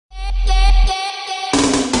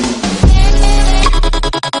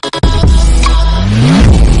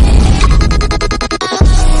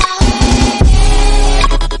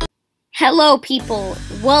Hello people,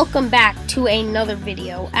 welcome back to another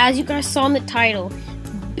video. As you guys saw in the title,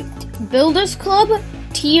 Builders Club,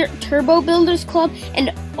 Turbo Builders Club,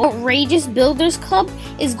 and Outrageous Builders Club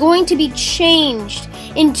is going to be changed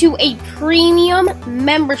into a premium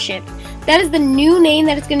membership. That is the new name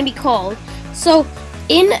that it's going to be called. So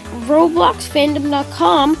in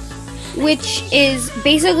ROBLOXFandom.com, which is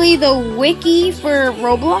basically the wiki for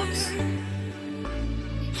Roblox,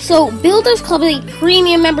 so Builders Club is a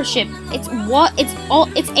premium membership. It's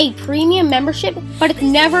a premium membership, but it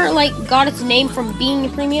never got its name from being a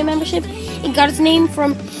premium membership. It got its name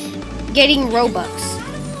from getting Robux.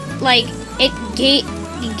 It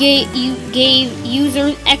gave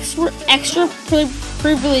users extra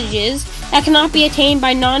privileges that cannot be attained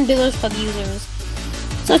by non-Builders Club users,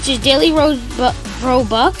 such as daily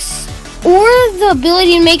Robux or the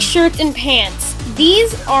ability to make shirts and pants.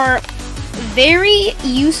 These are very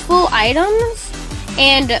useful items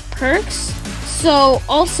and perks. So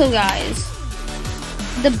also guys,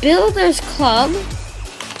 the Builders Club,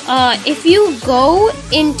 if you go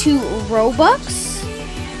into Robux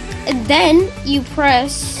and then you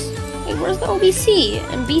press, where's the OBC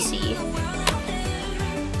and BC?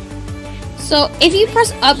 So if you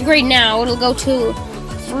press upgrade now, it'll go to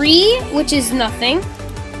free, which is nothing.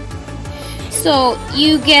 So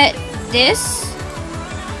you get this,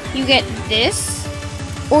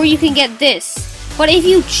 or you can get this. But if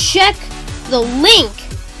you check the link,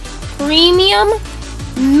 premium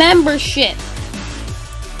membership.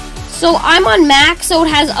 So I'm on Mac, so it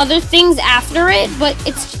has other things after it, but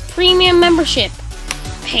it's premium membership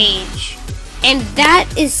page. And that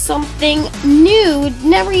is something new. It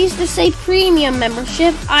never used to say premium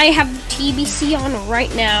membership. I have TBC on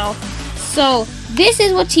right now. So this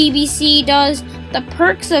is what TBC does. The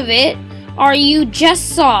perks of it are, you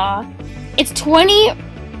just saw, it's 20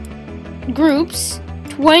 groups,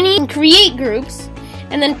 20 create groups,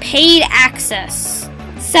 and then paid access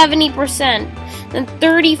 70%, then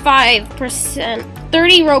 35%,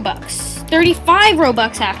 30 Robux, 35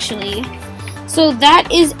 Robux actually. So that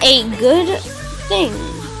is a good thing.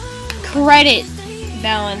 Credit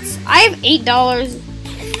balance, I have $8.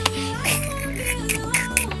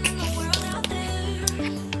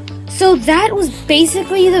 So that was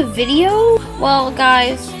basically the video. Well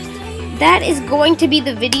guys, that is going to be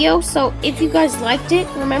the video. So if you guys liked it,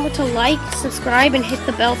 remember to like, subscribe, and hit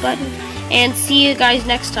the bell button. And see you guys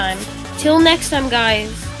next time. Till next time guys.